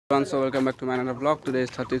So welcome back to my another vlog. Today is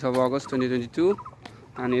 30th of August 2022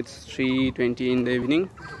 and it's 3:20 in the evening,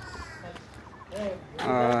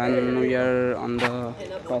 and we are on the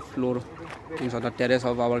top floor, means on the terrace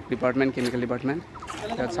of our department, chemical department.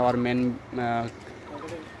 That's our main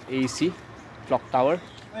AC clock tower,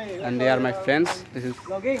 and they are my friends. This is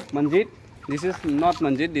Manjit. This is not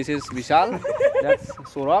Manjit, this is Vishal. That's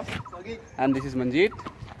Saurabh, and this is Manjit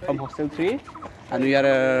from Hostel 3. And we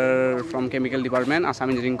are from chemical department, Assam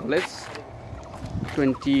Engineering College,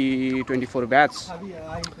 2024 batch.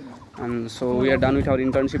 And so we are done with our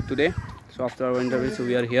internship today. So after our internship, so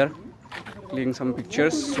we are here clicking some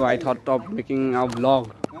pictures. So I thought of making a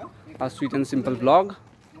vlog, a sweet and simple vlog.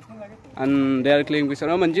 And they are clicking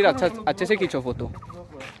pictures. Oh Manjit, अच्छे से खींचो photo.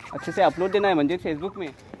 अच्छे से upload देना है Manjeet Facebook में.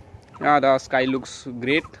 Yeah, the sky looks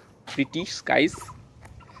great, pretty skies.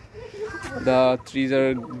 The trees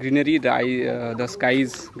are greenery, the sky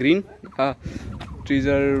is green, trees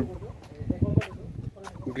are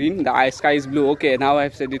green, the sky is blue. Okay, now I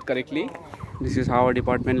have said it correctly. This is how our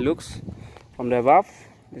department looks from the above.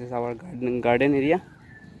 This is our garden area.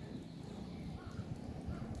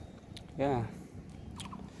 Yeah.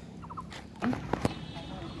 So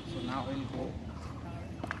now we'll go.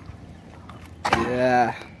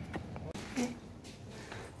 Yeah.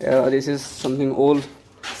 Yeah, this is something old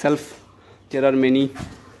self. There are many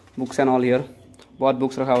books and all here. बहुत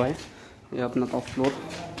books रखा हुआ है. ये अपना top floor.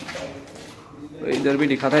 इधर भी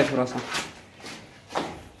दिखाता है थोड़ा सा.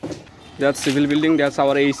 That's civil building. That's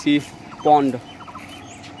our AC pond.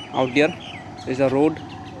 Out there is a road.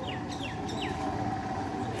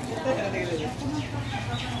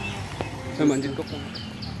 So मंजिल को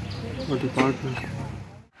और department.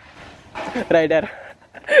 Rider.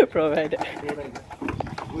 Provider.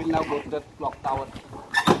 We will now go to the clock tower.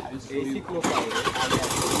 AC clock tower.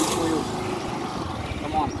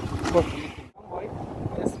 Come on. Go.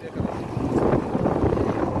 Yes,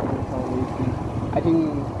 I think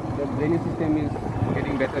the drainage system is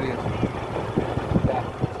getting better here. Yeah.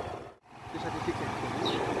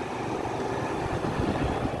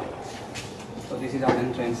 So this is our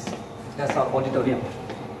entrance. That's our auditorium.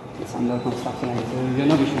 It's under construction. It's a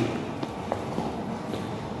renovation.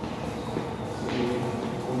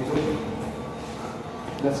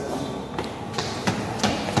 Let's go.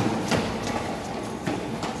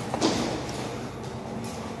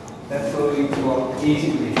 That's how we go AC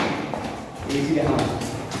place. AC house.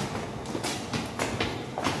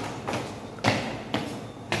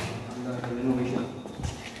 Renovation.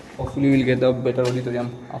 Hopefully we'll get a better auditorium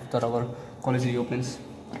after our college reopens.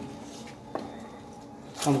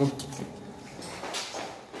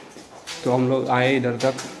 तो हम लोग आए इधर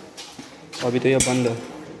तक, अभी तो ये बंद है.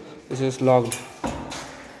 This is locked.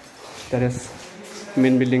 Terrace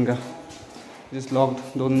main building का just locked.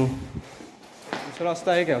 Don't know. दूसरा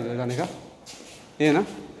रास्ता है क्या उधर जाने का? ये ना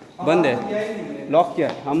बंद है, लॉक किया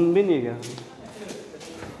है, हम भी नहीं गया.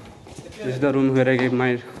 This is the room where I gave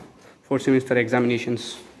my 4th semester examinations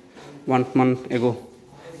 1 month ago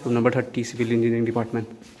from number 30 civil engineering department.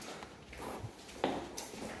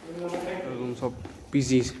 Rooms of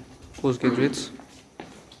PGs, postgraduates.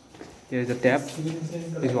 There is a tap.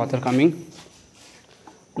 Is water coming?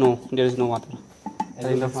 No, there is no water. As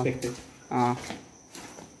expected.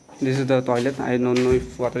 This is the toilet. I don't know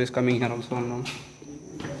if water is coming here also or no.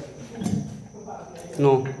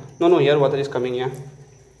 No. Here water is coming. Yeah,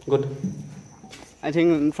 good. I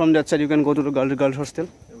think from that side you can go to the girls' hostel.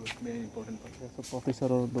 Very important. The professor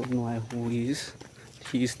or don't know who he is.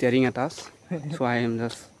 He is staring at us. So I am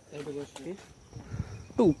just.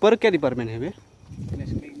 तो ऊपर क्या department है बे?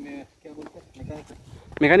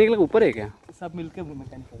 Mechanical का ऊपर है क्या? सब मिलके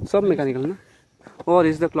मैकेनिकल. सब मैकेनिकल ना. और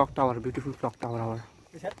is the clock tower, beautiful clock tower our.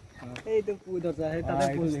 तो उधर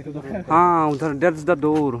है. हाँ उधर. That's the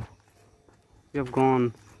door. We have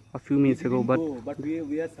gone a few minutes ago, but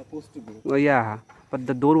we are supposed to go. Well, yeah, but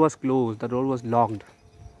the door was closed. The door was locked.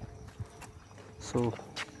 So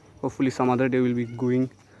hopefully some other day we'll be going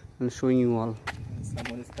and showing you all.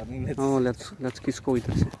 Someone is coming. Let's kiss go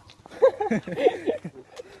इधर से.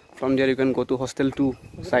 From there you can go to hostel 2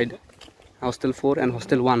 side, hostel 4 and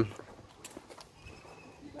hostel 1.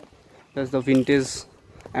 That's the vintage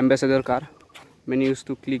ambassador car. Many used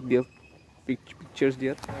to click their pictures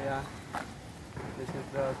there. Yeah. This is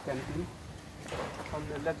the canteen.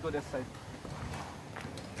 Let's go this side.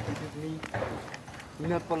 This is me,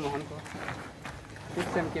 Nirpal Mohanko.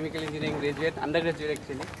 6th sem chemical engineering graduate, undergraduate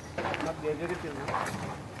actually, not graduate till now.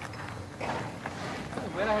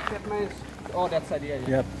 Where I have kept my... Oh, that side, yeah.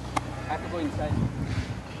 Yep. I have to go inside.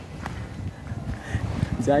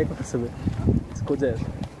 Jai ko sabe. Isko jai.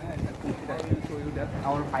 I will show you that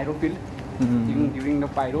our pyro field. during the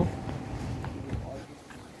pyro.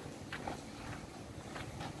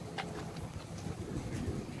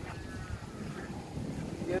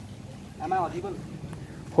 Am I audible?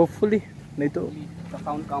 Hopefully. नहीं तो the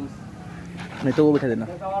sound comes. नहीं तो वो बैठा देना.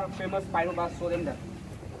 That's our famous pyro bass. Show them that.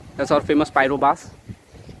 That's our famous pyro bass.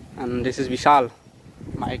 And this is Vishal,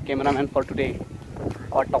 my cameraman for today.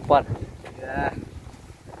 Our topper. Yeah.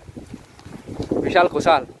 Vishal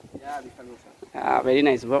Kushal. Yeah, Vishal Kushal. Yeah, very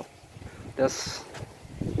nice, bro. That's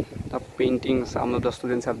the painting some of the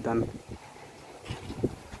students have done.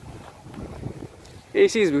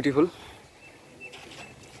 AC is beautiful.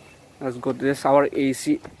 Let's go to this our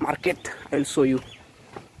AC market. I'll show you.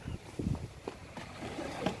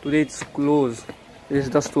 Today it's closed. This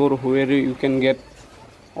is the store where you can get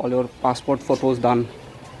all your passport photos done.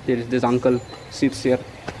 There is this uncle sits here.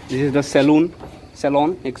 This is the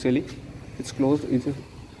salon actually. It's closed.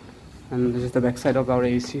 And this is the back side of our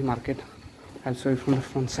AC market. I'll show you from the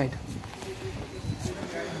front side.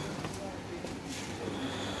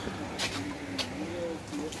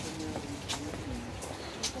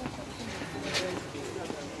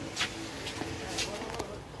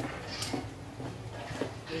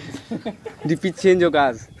 DP change होगा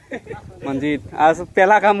आज मंजीत आज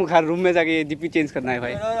पहला काम घर room में जाके DP change करना है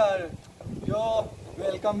भाई यो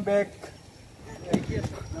वेलकम बैक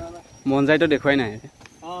मोनजाई तो देखवाई ना है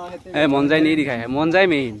ए मोनजाई नहीं दिखाया है मोनजाई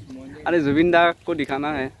मेन अरे जुबिन दा को दिखाना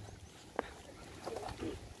है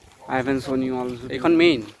I haven't shown you all एखन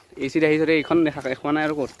मेन एसी रही थरे एखन देखवा ना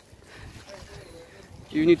और coat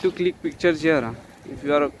you need to click pictures here if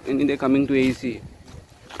you are in the coming to AC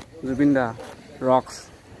Zubin दा rocks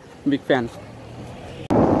big fan.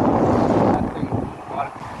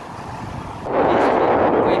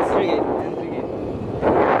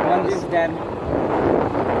 One is dead.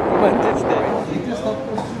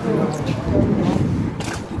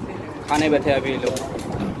 खाने बैठे अभी लोग.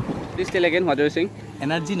 Please tell again what you are saying.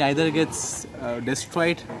 Energy neither gets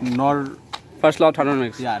destroyed nor First law of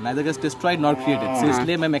thermodynamics. Yeah, neither gets destroyed nor created. So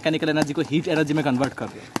इसलिए मैं mechanical energy को heat energy में convert कर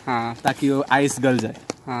दूँ. हाँ. ताकि वो आइस गल जाए.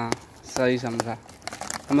 हाँ. सही समझा.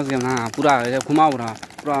 समझ गया ना पूरा घुमाओ रहा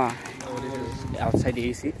पूरा outside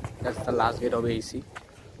AC. That's the last gate of AC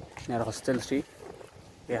near hostel street.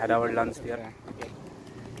 We had our lunch there.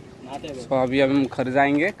 So अभी हम घर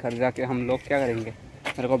जाएंगे. घर जाके हम लोग क्या करेंगे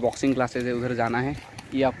मेरे को बॉक्सिंग क्लासेस है उधर जाना है.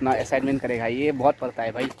 ये अपना असाइनमेंट करेगा. ये बहुत पढ़ता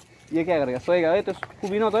है भाई. ये क्या करेगा सोएगा. ये तो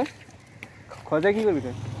खूबी ना तो खोजे की कर भी.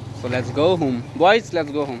 So let's go home boys.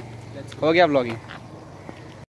 Let's go home. हो गया vlogging.